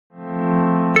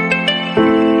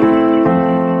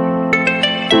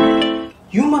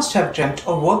must have dreamt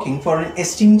of working for an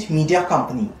esteemed media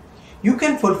company. You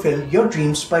can fulfill your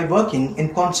dreams by working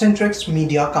in Concentrix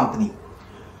Media Company.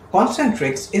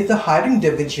 Concentrix is the hiring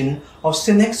division of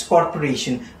Cinex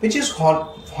Corporation, which is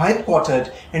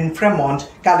headquartered in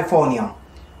Fremont, California,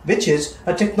 which is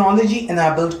a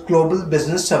technology-enabled global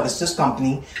business services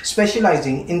company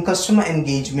specializing in customer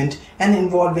engagement and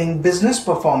involving business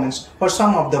performance for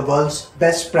some of the world's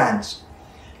best brands.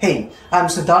 Hey, I'm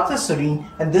Siddhartha Sareen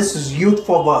and this is Youth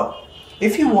for Work.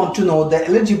 If you want to know the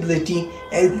eligibility,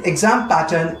 exam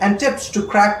pattern and tips to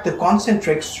crack the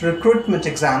Concentrix recruitment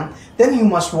exam, then you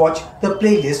must watch the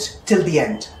playlist till the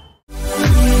end.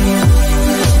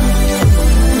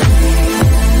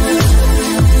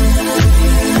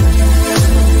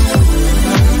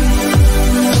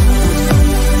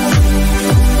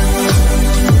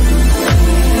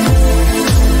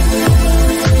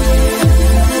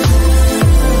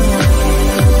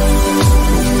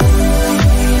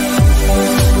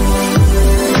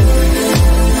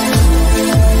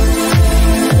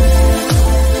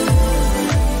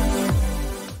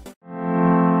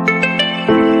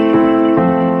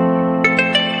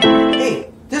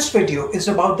 This video is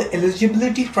about the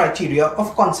eligibility criteria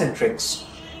of Concentrix.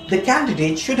 The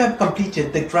candidate should have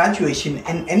completed the graduation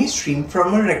in any stream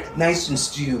from a recognized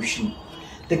institution.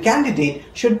 The candidate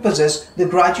should possess the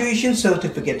graduation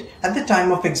certificate at the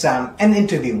time of exam and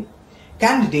interview.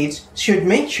 Candidates should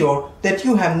make sure that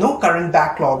you have no current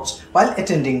backlogs while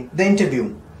attending the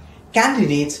interview.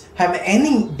 Candidates have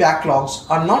any backlogs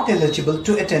are not eligible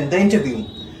to attend the interview.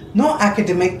 No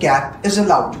academic gap is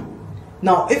allowed.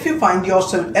 Now, if you find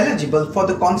yourself eligible for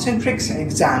the Concentrix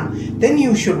exam, then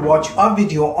you should watch our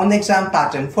video on exam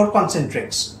pattern for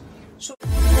Concentrix.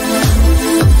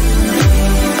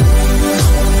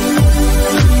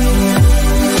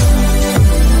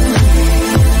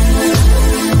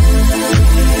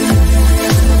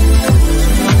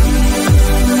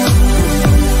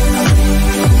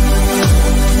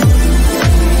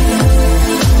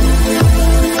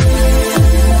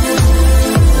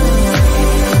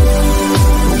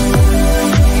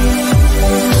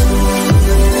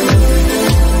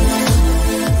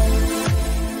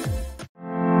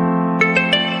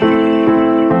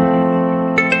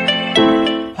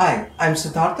 Hi, I'm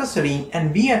Siddhartha Sareen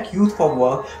and we at Youth for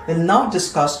Work will now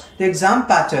discuss the exam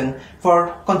pattern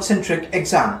for Concentrix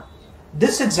exam.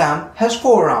 This exam has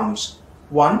 4 rounds.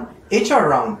 1. HR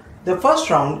round. The first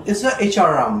round is the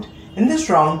HR round. In this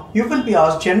round, you will be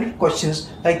asked general questions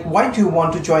like why do you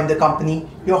want to join the company,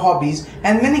 your hobbies,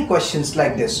 and many questions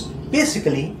like this.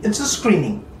 Basically, it's a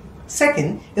screening.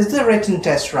 Second is the written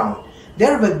test round.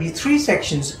 There will be 3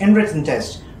 sections in written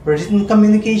test: written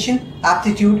communication,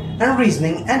 aptitude, and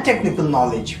reasoning and technical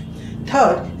knowledge.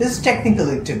 Third is technical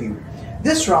interview.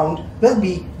 This round will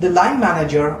be the line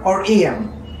manager or AM.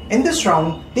 In this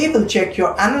round, they will check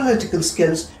your analytical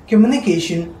skills,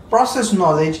 communication, process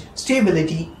knowledge,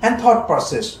 stability, and thought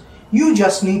process. You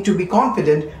just need to be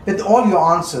confident with all your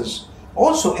answers.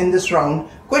 Also in this round,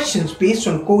 questions based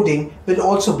on coding will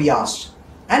also be asked.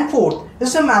 And fourth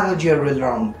is the managerial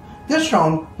round. This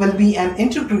round will be an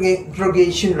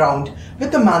interrogation round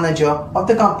with the manager of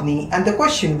the company, and the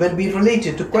question will be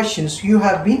related to questions you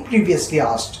have been previously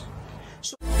asked.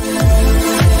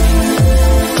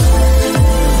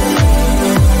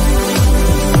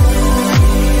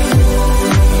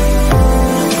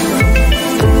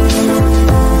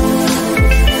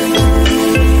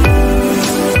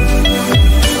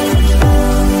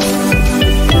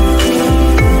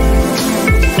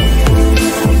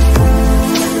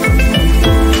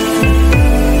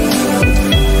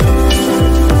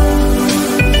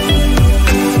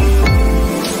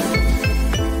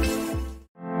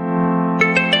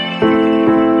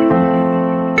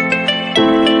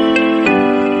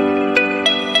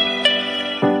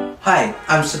 Hi,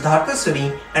 I'm Siddhartha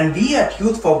Sareen and we at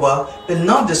Youth for Work will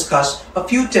now discuss a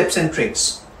few tips and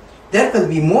tricks. There will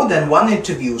be more than one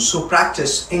interview, so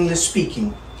practice English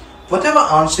speaking. Whatever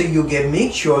answer you give,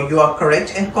 make sure you are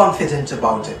correct and confident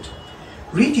about it.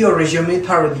 Read your resume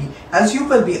thoroughly as you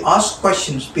will be asked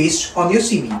questions based on your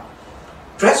CV.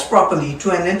 Dress properly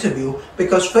to an interview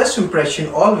because first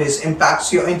impression always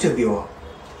impacts your interviewer.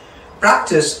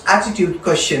 Practice attitude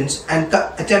questions and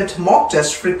attempt mock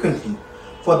tests frequently.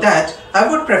 For that, I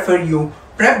would prefer you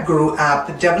Prep Guru app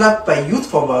developed by Youth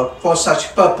for Work for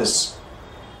such purpose.